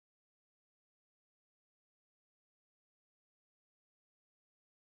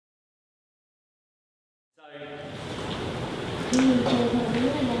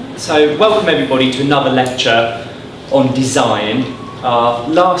So welcome everybody to another lecture on design. Our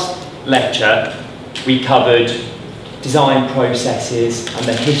last lecture we covered design processes and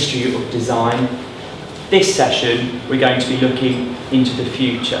the history of design. This session we're going to be looking into the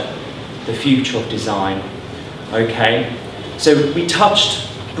future of design. Okay, so we touched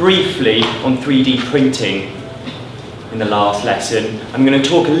briefly on 3D printing in the last lesson. I'm going to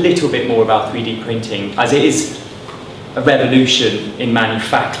talk a little bit more about 3D printing as it is a revolution in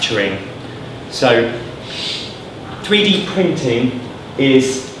manufacturing. So 3D printing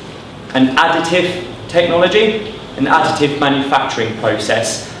is an additive technology, an additive manufacturing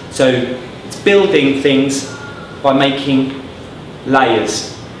process. So it's building things by making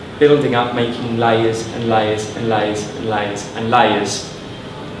layers, building up, making layers and layers and layers and layers and layers.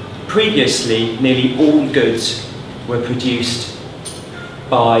 Previously, nearly all goods were produced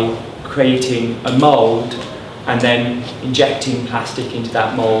by creating a mould and then injecting plastic into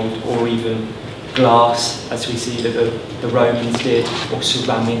that mould, or even glass, as we see that the Romans did, or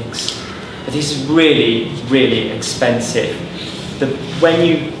ceramics. But this is really, really expensive. When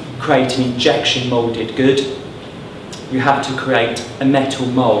you create an injection moulded good, you have to create a metal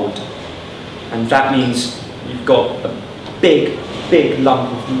mould. And that means you've got a big, big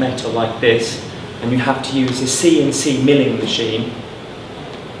lump of metal like this, and you have to use a CNC milling machine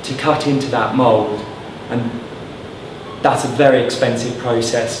to cut into that mould. And that's a very expensive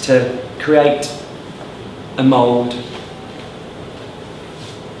process. To create a mould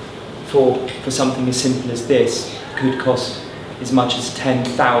for something as simple as this could cost as much as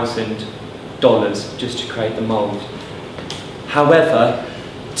 $10,000 just to create the mould. However,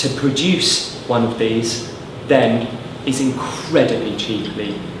 to produce one of these then is incredibly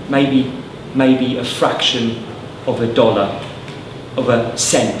cheaply, maybe a fraction of a dollar, of a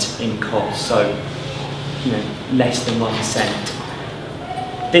cent in cost. So, you know, less than 1 cent.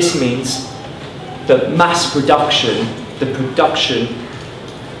 This means that mass production, the production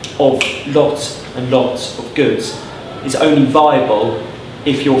of lots and lots of goods, is only viable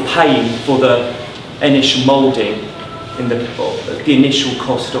if you're paying for the initial moulding, in the initial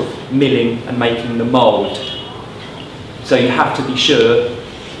cost of milling and making the mould. So you have to be sure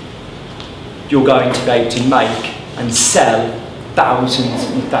you're going to be able to make and sell thousands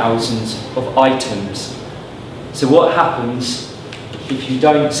and thousands of items. So what happens if you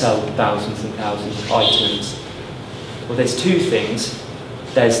don't sell thousands and thousands of items? Well, there's two things.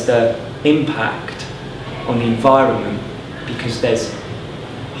 There's the impact on the environment, because there's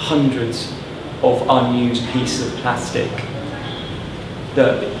hundreds of unused pieces of plastic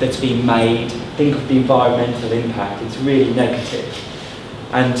that's being made. Think of the environmental impact, it's really negative.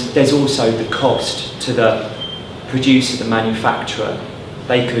 And there's also the cost to the producer, the manufacturer.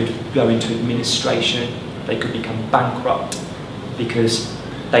 They could go into administration, they could become bankrupt because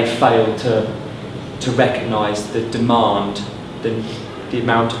they fail to recognise the demand, the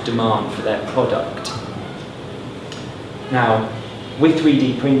amount of demand for their product. Now, with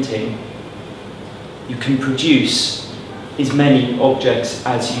 3D printing, you can produce as many objects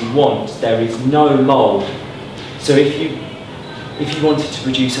as you want. There is no mould. So if you wanted to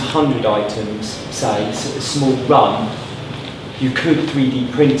produce 100 items, say, a small run, you could 3D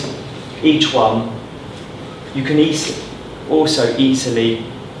print each one. You can also easily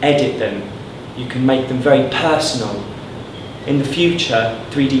edit them. You can make them very personal. In the future,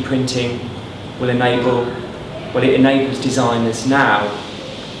 3D printing will it enables designers now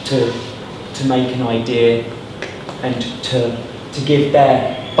to make an idea and to give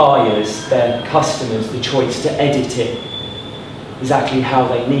their buyers, their customers, the choice to edit it exactly how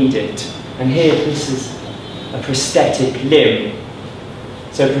they need it. And here, this is a prosthetic limb.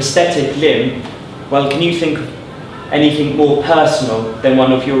 So a prosthetic limb, well, can you think of anything more personal than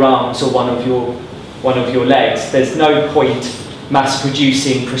one of your arms or one of your legs? There's no point mass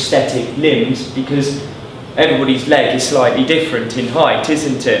producing prosthetic limbs because everybody's leg is slightly different in height,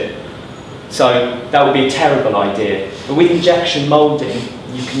 isn't it? So that would be a terrible idea. But with injection moulding,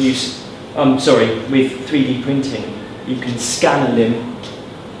 you can use, with 3D printing, you can scan a limb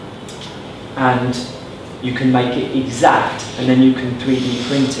and you can make it exact, and then you can 3D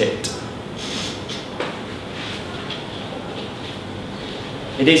print it.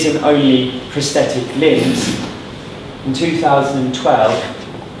 It isn't only prosthetic limbs. In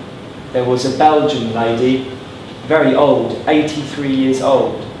 2012, there was a Belgian lady, very old, 83 years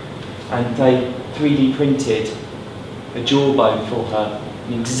old, and they 3D printed a jawbone for her,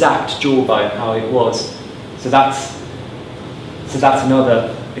 an exact jawbone, how it was. So that's another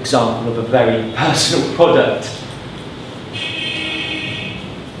example of a very personal product.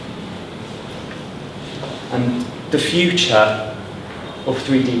 And the future of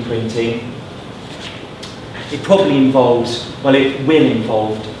 3D printing, it probably involves, well, it will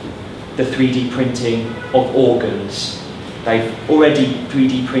involve the 3D printing of organs. They've already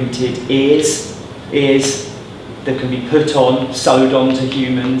 3D printed ears that can be put on, sewed on to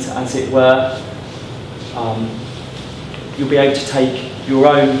humans, as it were. You'll be able to take your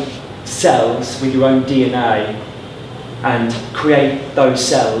own cells with your own DNA and create those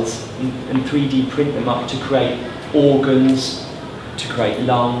cells and 3D print them up to create organs, to create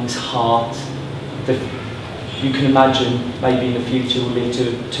lungs, heart. You can imagine maybe in the future we'll live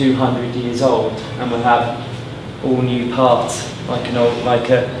to 200 years old and we'll have all new parts, like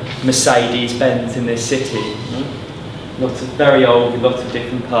a Mercedes-Benz in this city. Lots of very old with lots of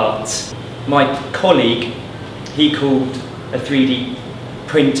different parts. My colleague, he called a 3D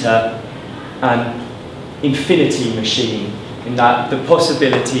printer an infinity machine, in that the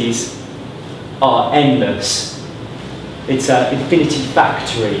possibilities are endless. It's an infinity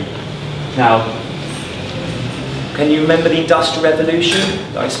factory. Now, can you remember the Industrial Revolution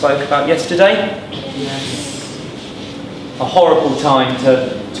that I spoke about yesterday? Yes. A horrible time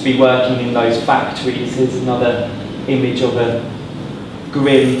to be working in those factories. There's another image of a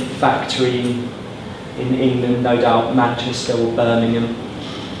grim factory in England, no doubt Manchester or Birmingham.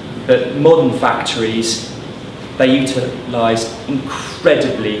 But modern factories, they utilise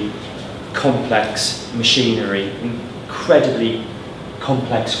incredibly complex machinery, incredibly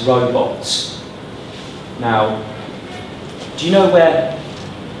complex robots. Now, do you know where,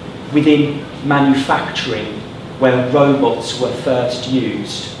 within manufacturing, where robots were first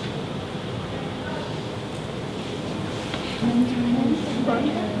used?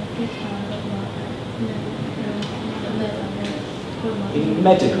 In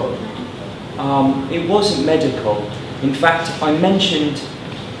medical. It wasn't medical. In fact, I mentioned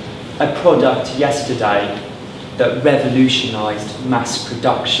a product yesterday that revolutionised mass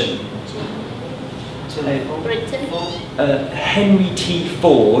production. Henry T.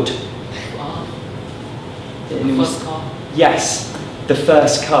 Ford. First car? Yes, the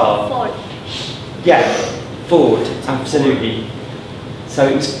first car. Ford. Yeah, Ford, absolutely. So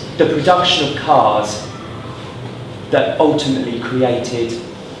it was the production of cars that ultimately created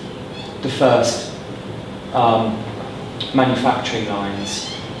the first manufacturing lines.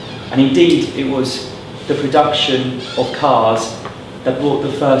 And indeed, it was the production of cars that brought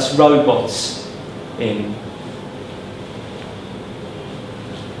the first robots in.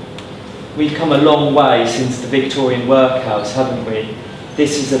 We've come a long way since the Victorian workhouse, haven't we?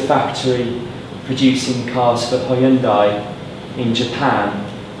 This is a factory producing cars for Hyundai in Japan.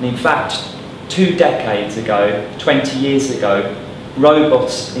 And in fact, 2 decades ago, 20 years ago,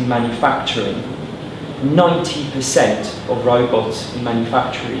 robots in manufacturing, 90% of robots in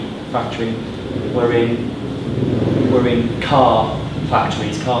manufacturing were in car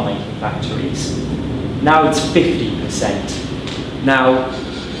factories, car making factories. Now it's 50%. Now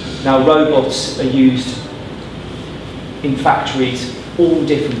robots are used in factories, all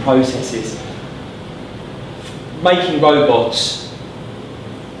different processes. Making robots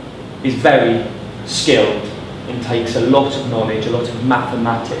is very skilled and takes a lot of knowledge, a lot of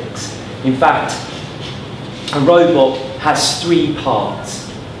mathematics. In fact, a robot has 3 parts.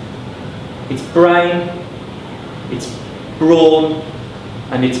 Its brain, its brawn,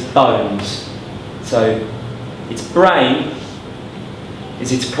 and its bones. So its brain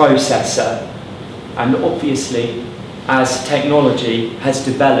is its processor, and obviously as technology has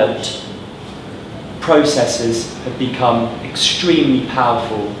developed, processors have become extremely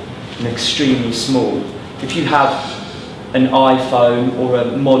powerful and extremely small. If you have an iPhone or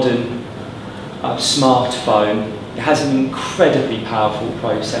a modern smartphone, it has an incredibly powerful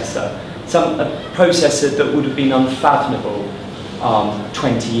processor. A processor that would have been unfathomable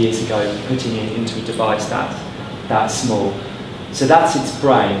 20 years ago, putting it into a device that small. So that's its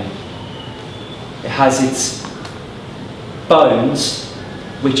brain. It has its bones,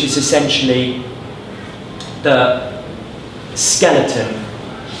 which is essentially the skeleton,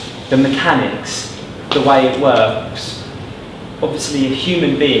 the mechanics, the way it works. Obviously, a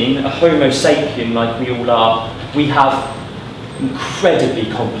human being, a Homo sapien like we all are, we have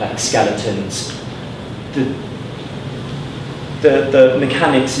incredibly complex skeletons. The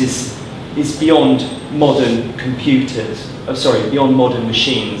mechanics is beyond modern computers, beyond modern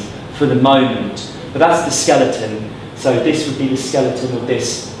machines for the moment. But that's the skeleton. So this would be the skeleton of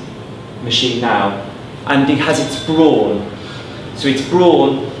this machine now. And it has its brawn. So its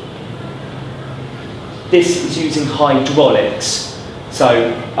brawn, this is using hydraulics.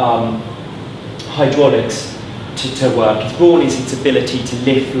 So hydraulics to work. Its brawn is its ability to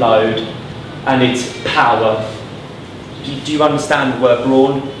lift load and its power. Do you understand the word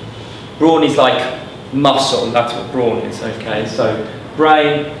brawn? Brawn is like muscle, that's what brawn is, okay? So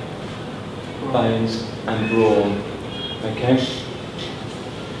brain, bones, and brawn, okay?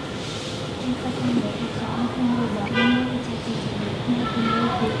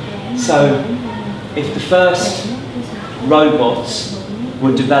 So, if the first robots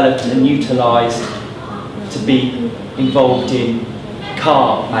were developed and utilised to be involved in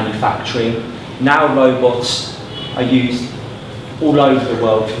car manufacturing, now robots are used all over the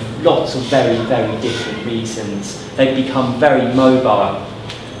world for lots of very, very different reasons. They've become very mobile.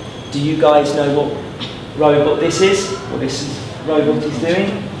 Do you guys know what robot this is? What this robot is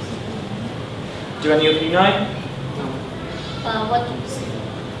doing? Do any of you know?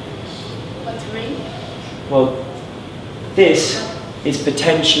 What's ring? Well, this is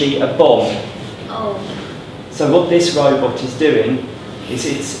potentially a bomb. Oh. So what this robot is doing is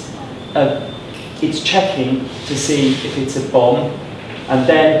it's checking to see if it's a bomb, and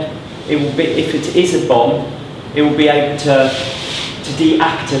then it will be, if it is a bomb, it will be able to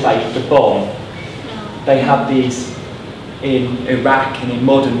deactivate the bomb. They have these in Iraq and in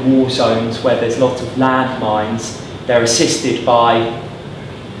modern war zones where there's lots of landmines. They're assisted by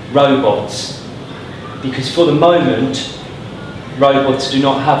robots, because for the moment robots do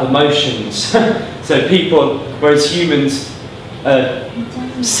not have emotions. So people, whereas humans are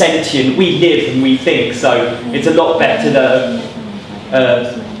sentient, we live and we think, so it's a lot better that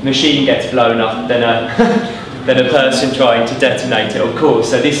a machine gets blown up than a person trying to detonate it, of course.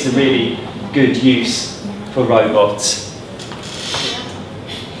 So this is a really good use for robots.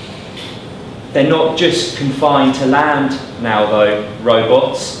 They're not just confined to land now though,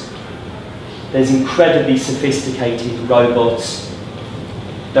 robots. There's incredibly sophisticated robots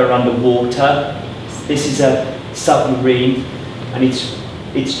that are underwater. This is a submarine and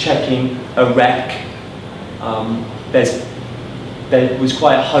it's checking a wreck. There was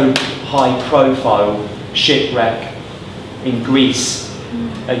quite a high profile shipwreck in Greece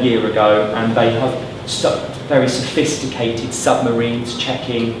a year ago, and they have very sophisticated submarines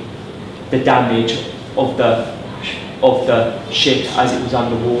checking the damage of the ship as it was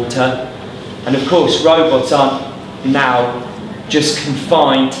underwater. And of course robots aren't now just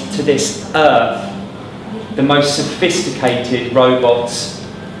confined to this Earth. The most sophisticated robots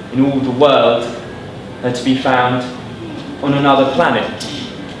in all the world are to be found on another planet.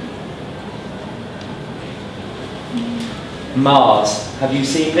 Mars. Have you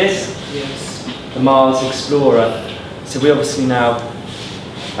seen this? Yes. The Mars Explorer. So we obviously now,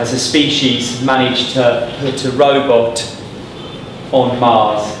 as a species, managed to put a robot on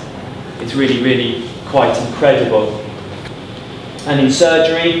Mars. It's really, really quite incredible. And in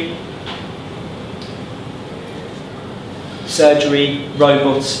surgery,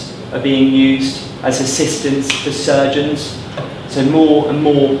 robots are being used as assistants for surgeons. So more and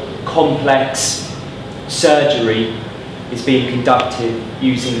more complex surgery is being conducted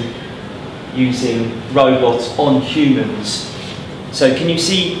using robots on humans. So can you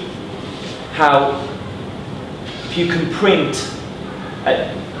see how if you can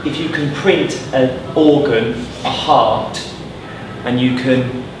print an organ, a heart, and you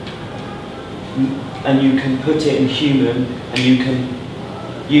can put it in human, and you can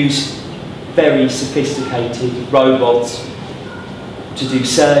use very sophisticated robots to do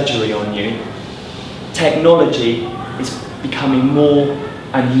surgery on you. Technology is becoming more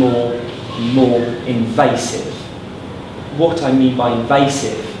and more and more invasive. What I mean by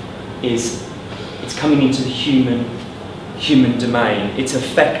invasive is it's coming into the human domain. It's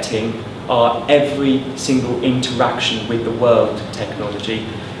affecting our every single interaction with the world, technology.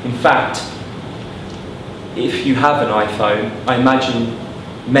 In fact, if you have an iPhone, I imagine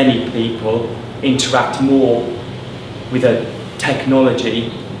many people interact more with a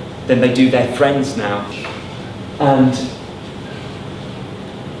technology than they do their friends now. And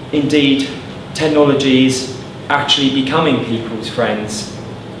indeed, technology is actually becoming people's friends.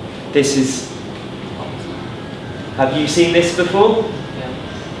 Have you seen this before? Yeah.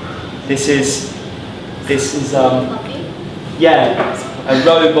 This is a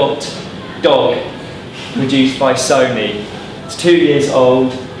robot dog produced by Sony. It's 2 years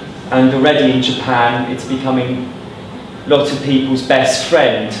old, and already in Japan it's becoming lots of people's best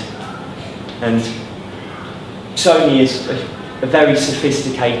friend. And Sony is a very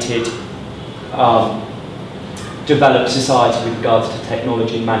sophisticated, developed society with regards to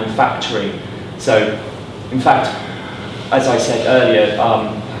technology and manufacturing. So, in fact, as I said earlier,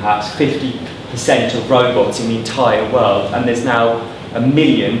 perhaps 50% of robots in the entire world, and there's now 1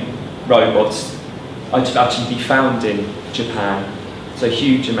 million robots to actually be found in Japan. So a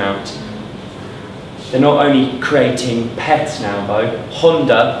huge amount. they're not only creating pets now though.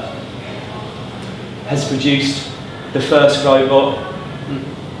 Honda has produced the first robot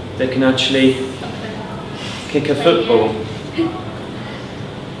that can actually kick a football.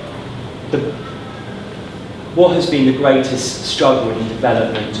 What has been the greatest struggle in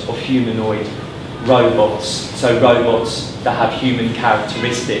development of humanoid robots, so robots that have human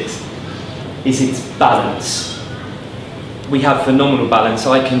characteristics, is its balance. We have phenomenal balance.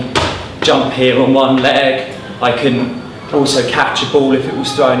 I can jump here on one leg, I can also catch a ball if it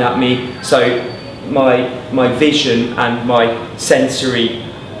was thrown at me, so my vision and my sensory,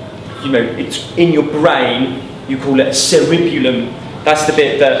 it's in your brain, you call it a cerebellum. That's the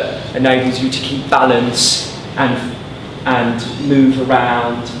bit that enables you to keep balance and move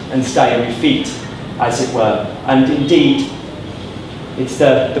around and stay on your feet, as it were. And indeed, it's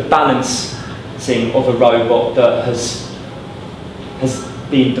the balancing of a robot that has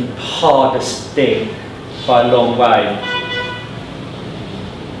been the hardest thing by a long way.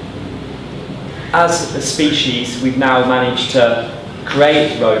 As a species, we've now managed to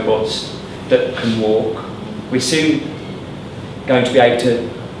create robots that can walk. We're soon going to be able to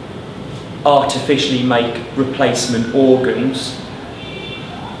artificially make replacement organs.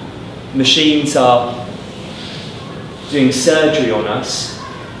 Machines are doing surgery on us.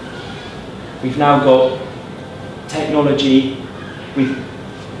 We've now got technology with,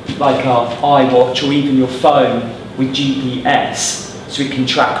 like our iWatch or even your phone with GPS, so it can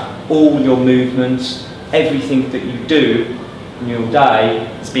track all your movements. Everything that you do in your day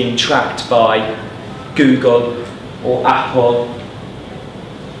is being tracked by Google or Apple.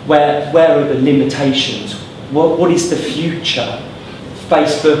 Where are the limitations? What is the future?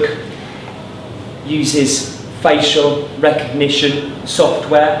 Facebook uses facial recognition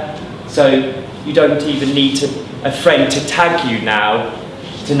software, so you don't even need a friend to tag you now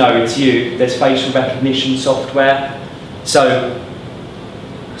to know it's you. There's facial recognition software. So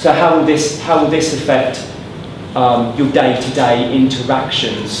how will this affect your day-to-day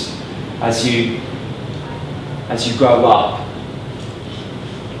interactions as you grow up?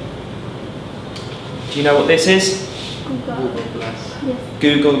 Do you know what this is? Google Glass. Yes.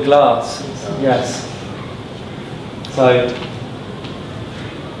 Google Glass. Yes. So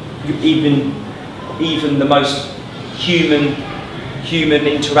even the most human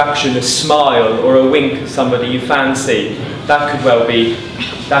interaction, a smile or a wink at somebody you fancy, that could well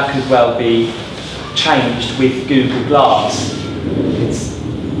be changed with Google Glass.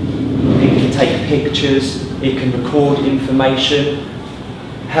 It can take pictures, it can record information.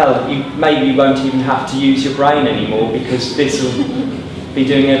 Hell, maybe you won't even have to use your brain anymore, because this will be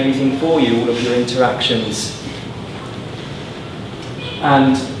doing everything for you, all of your interactions.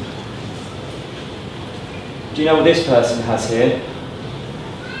 And do you know what this person has here?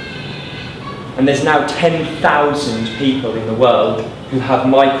 And there's now 10,000 people in the world who have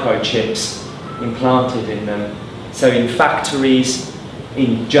microchips implanted in them. So in factories,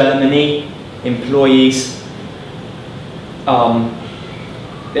 in Germany, employees,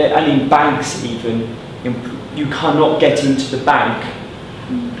 and in banks even, you cannot get into the bank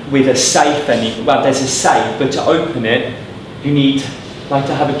with a safe anymore. Well, there's a safe, but to open it, you need to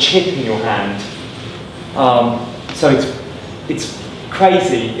have a chip in your hand. So it's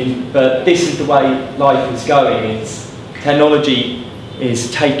crazy, but this is the way life is going. Technology is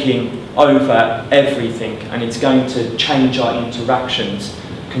taking over everything, and it's going to change our interactions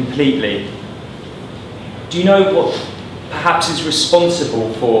completely. Do you know what perhaps is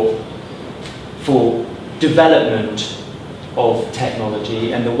responsible for development of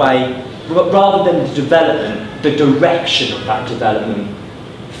technology, and the way, rather than the development, the direction of that development?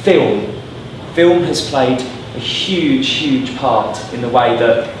 Film. Film has played a huge part in the way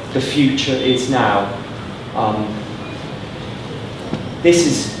that the future is now. This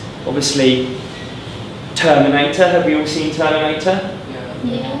is obviously Terminator. Have we all seen Terminator?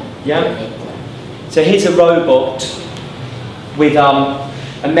 Yeah? So here's a robot with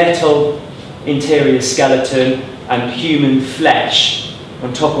a metal interior skeleton and human flesh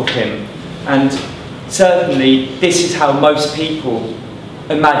on top of him. And certainly this is how most people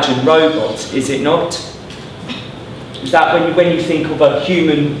imagine robots, is it not? Is that when you think of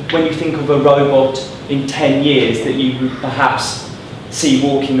a robot in 10 years that you would perhaps see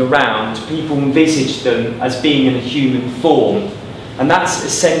walking around, people envisage them as being in a human form. And that's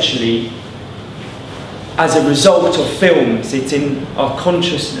essentially as a result of films. It's in our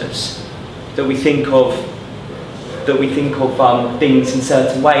consciousness that we think of things in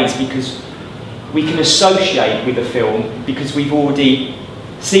certain ways, because we can associate with a film because we've already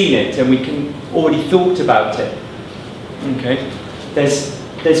seen it and we can already thought about it. Okay, there's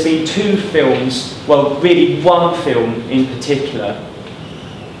there's been two films, well, really one film in particular,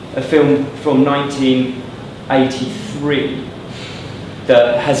 a film from 1983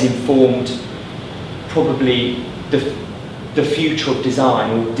 that has informed probably the future of design,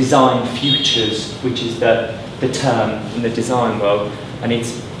 or design futures, which is the term in the design world, and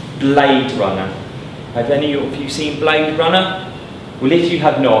it's Blade Runner. Have any of you seen Blade Runner? Well, if you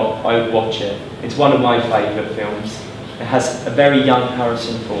have not, I would watch it. It's one of my favourite films. It has a very young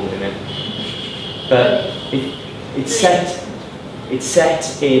Harrison Ford in it. But it's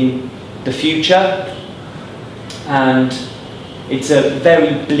set in the future, and it's a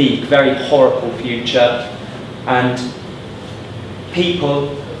very bleak, very horrible future, and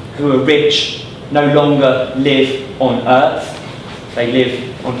people who are rich no longer live on Earth. They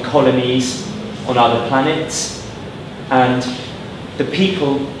live on colonies on other planets, and the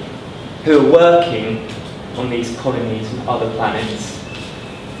people who are working on these colonies and other planets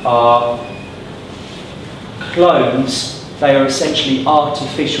are clones. They are essentially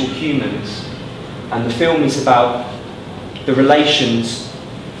artificial humans, and the film is about the relations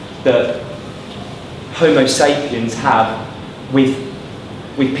that Homo sapiens have with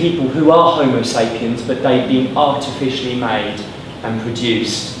people who are Homo sapiens, but they've been artificially made and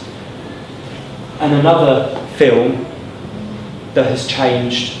produced. And another film that has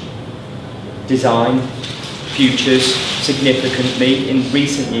changed design futures significantly in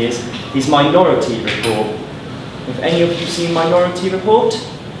recent years is Minority Report. Have any of you seen Minority Report?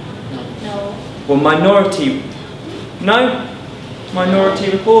 No. Well, Minority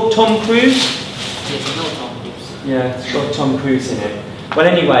Report, Tom Cruise? Yes, no Tom Cruise. Yeah, it's got Tom Cruise in it. Well,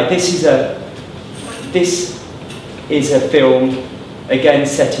 anyway, this is a film, again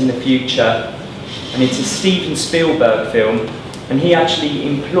set in the future, and it's a Steven Spielberg film, and he actually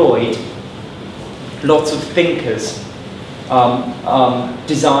employed lots of thinkers,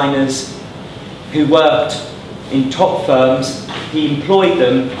 designers who worked in top firms. He employed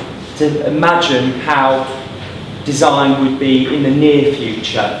them to imagine how design would be in the near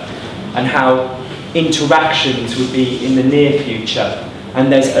future and how interactions would be in the near future.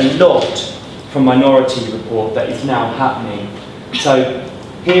 And there's a lot from Minority Report that is now happening. So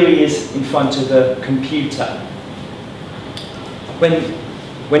here he is in front of the computer.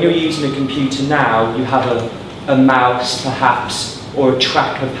 When you're using a computer now, you have a mouse perhaps, or a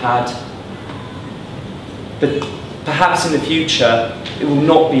tracker pad. But perhaps in the future, it will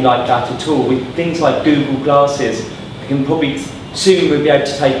not be like that at all. With things like Google Glasses, you can probably soon we'll be able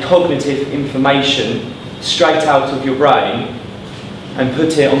to take cognitive information straight out of your brain and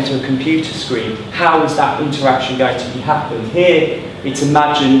put it onto a computer screen. How is that interaction going to happen? Here, it's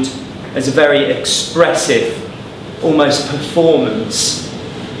imagined as a very expressive, almost performance.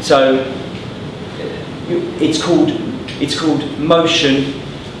 So it's called motion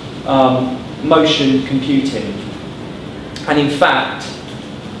computing. And in fact,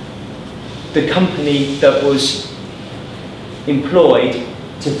 the company that was employed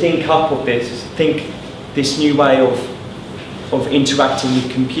to think this new way of interacting with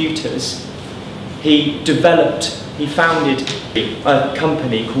computers, he founded a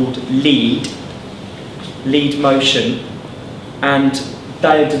company called Lead Motion, and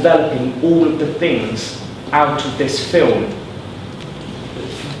they are developing all of the things out of this film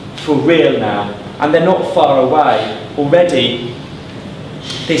for real now, and they're not far away. Already,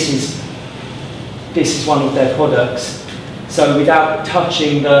 this is one of their products. So without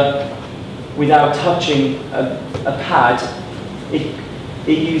touching a pad, it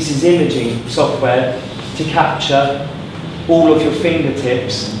uses imaging software to capture all of your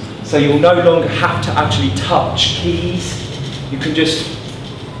fingertips. So you'll no longer have to actually touch keys. You can just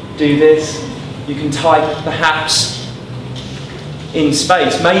do this. You can type perhaps in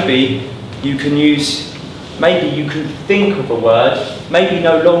space. Maybe you can think of a word. Maybe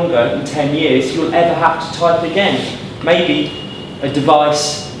no longer in 10 years you'll ever have to type again. Maybe a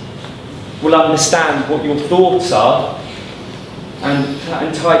device will understand what your thoughts are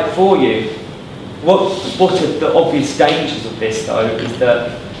and type for you. What are the obvious dangers of this, though,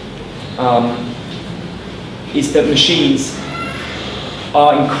 is that machines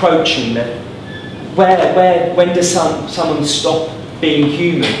are encroaching. When does someone stop being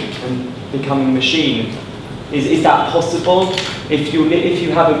human and becoming machine? Is that possible? If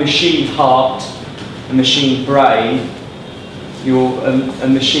you have a machine heart, a machine brain, you're a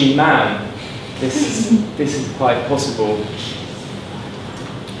machine man. This is quite possible.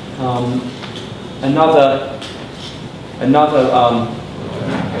 Another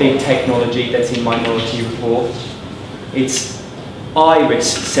big technology that's in Minority Report, it's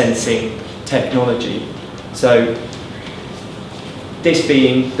iris sensing technology. So This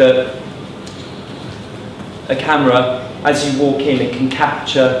being that a camera, as you walk in, it can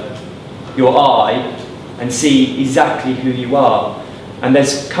capture your eye and see exactly who you are. And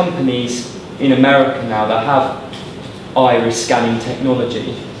there's companies in America now that have iris scanning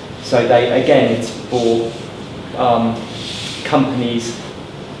technology. So they, again, it's for companies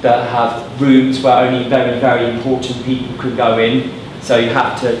that have rooms where only very, very important people could go in. So you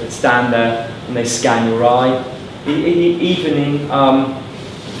have to stand there and they scan your eye. Even in,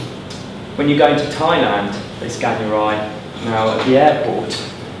 when you go into Thailand, they scan your eye now at the airport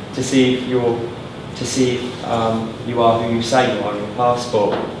to see if you are who you say you are on your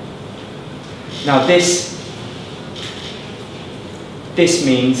passport. Now this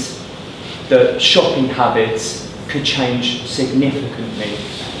means that shopping habits could change significantly,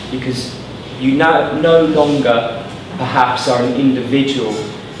 because you now no longer perhaps are an individual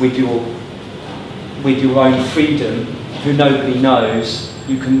with your own freedom who nobody knows.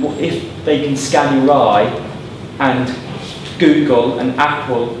 You can, if they can scan your eye, and Google and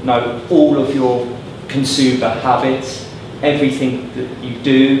Apple know all of your consumer habits, everything that you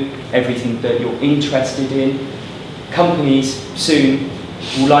do, everything that you're interested in, companies soon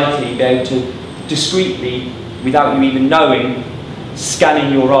will likely be able to discreetly, without you even knowing,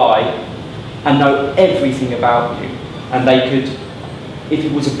 scanning your eye and know everything about you. And they could, if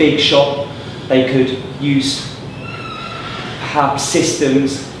it was a big shop, they could use perhaps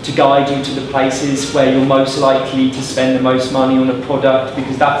systems to guide you to the places where you're most likely to spend the most money on a product,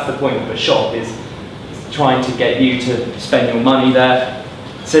 because that's the point of a shop, is trying to get you to spend your money there.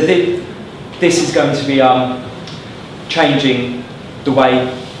 So this is going to be changing the way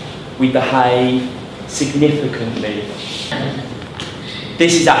we behave significantly.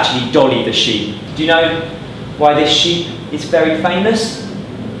 This is actually Dolly the sheep. Do you know why this sheep is very famous?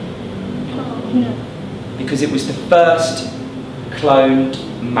 No. Because it was the first cloned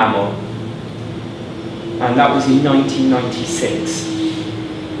mammal, and that was in 1996.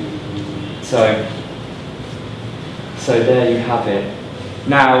 So there you have it.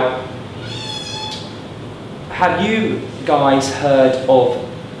 Now, have you guys heard of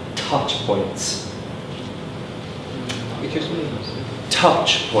touch points?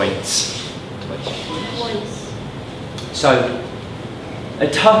 Touch points. Voice. So, a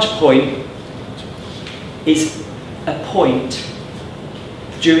touch point is a point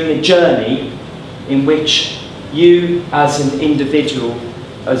during a journey in which you as an individual,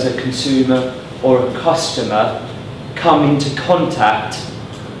 as a consumer or a customer, come into contact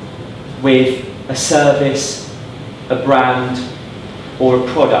with a service, a brand, or a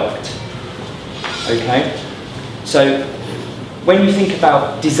product. Okay? So when you think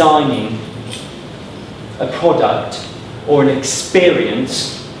about designing a product or an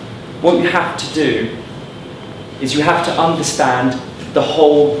experience, what you have to do is you have to understand the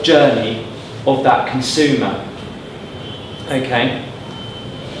whole journey of that consumer. Okay?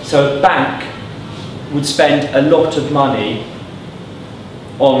 So a bank would spend a lot of money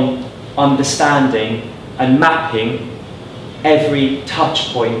on understanding and mapping every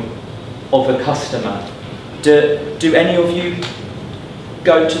touch point of a customer. Do any of you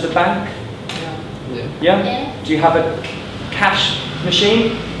go to the bank? Yeah. Yeah? Yeah. Do you have a cash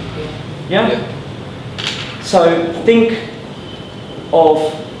machine? Yeah. Yeah? So think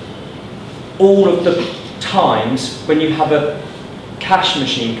of all of the times when you have a cash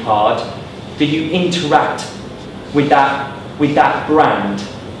machine card that you interact with that brand.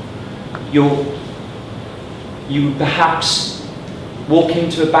 You perhaps walk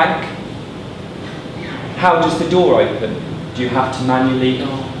into a bank. How does the door open? Do you have to manually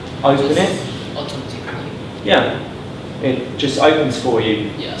open it? Automatically. Yeah, it just opens for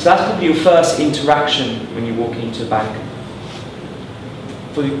you. Yeah. So that's probably your first interaction when you walk into a bank.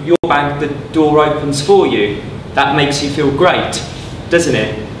 For your bank, the door opens for you. That makes you feel great, doesn't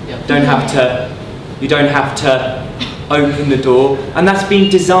it? Yeah. You don't have to open the door, and that's been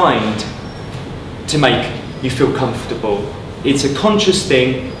designed to make you feel comfortable. It's a conscious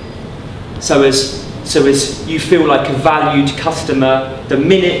thing, so as you feel like a valued customer the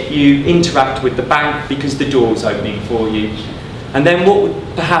minute you interact with the bank, because the door's opening for you. And then what would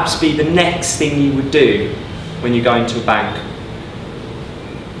perhaps be the next thing you would do when you go into a bank?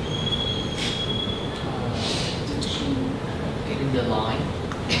 Get in the line.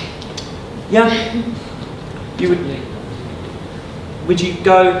 Yeah? Would you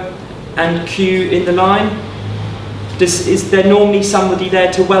go and queue in the line? Is there normally somebody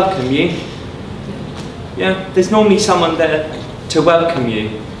there to welcome you? Yeah, there's normally someone there to welcome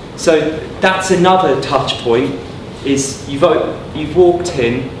you. So that's another touch point, is you've walked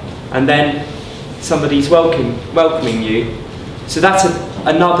in and then somebody's welcoming you. So that's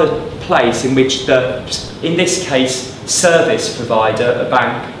another place in which in this case, service provider, a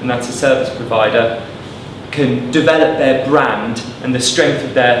bank, and that's a service provider, can develop their brand and the strength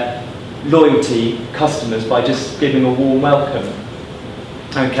of their loyalty customers by just giving a warm welcome.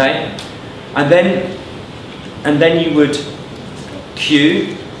 Okay? And then you would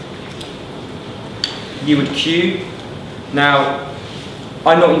queue. You would queue. Now,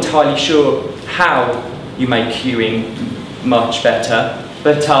 I'm not entirely sure how you make queuing much better,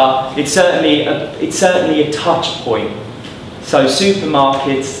 but it's certainly a touch point. So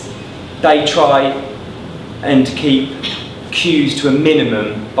supermarkets, they try and keep queues to a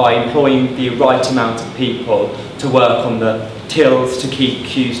minimum by employing the right amount of people to work on the tills to keep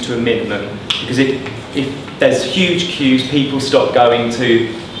queues to a minimum. Because if there's huge queues, people stop going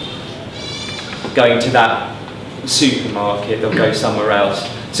to that supermarket, they'll go somewhere else.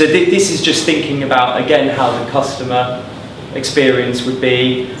 So this is just thinking about, again, how the customer experience would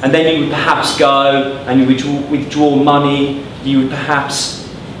be, and then you would perhaps go and you would withdraw money, you would perhaps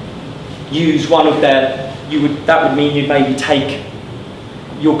use one of their, that would mean you'd maybe take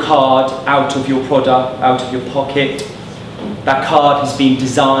your card out of your product, out of your pocket. That card has been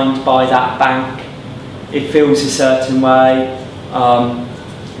designed by that bank, it feels a certain way,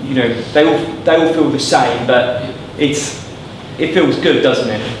 you know, they all feel the same, but it feels good, doesn't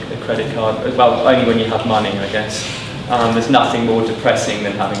it, a credit card? Well, only when you have money, I guess. There's nothing more depressing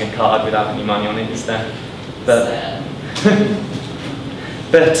than having a card without any money on it, is there? But,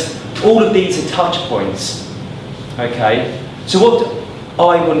 but all of these are touch points, okay? So what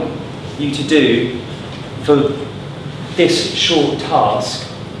I want you to do for this short task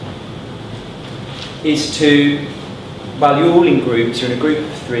is to, well, you're all in groups, you're in a group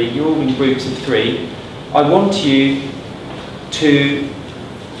of 3, you're all in groups of 3. I want you to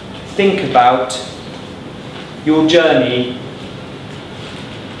think about your journey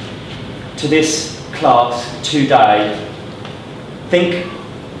to this class today. Think,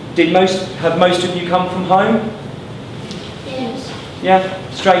 have most of you come from home? Yes.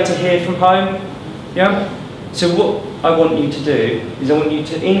 Yeah? Straight to here from home? Yeah? So what I want you to do is I want you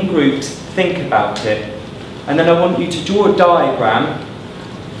to, in groups, think about it. And then I want you to draw a diagram,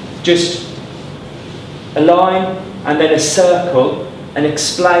 just a line and then a circle, and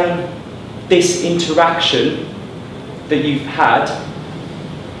explain this interaction that you've had,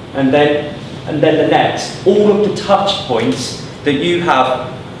 and then the next. All of the touch points that you have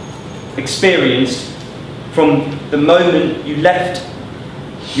experienced from the moment you left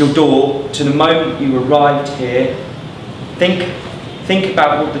your door to the moment you arrived here. Think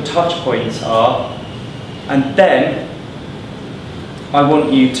about what the touch points are, and then I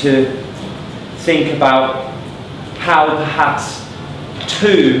want you to think about how perhaps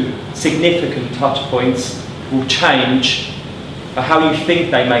 2 significant touch points will change, or how you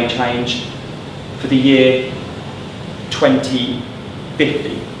think they may change for the year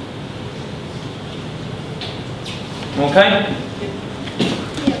 2050. Okay?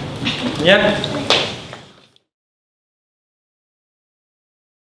 Yeah. Yeah?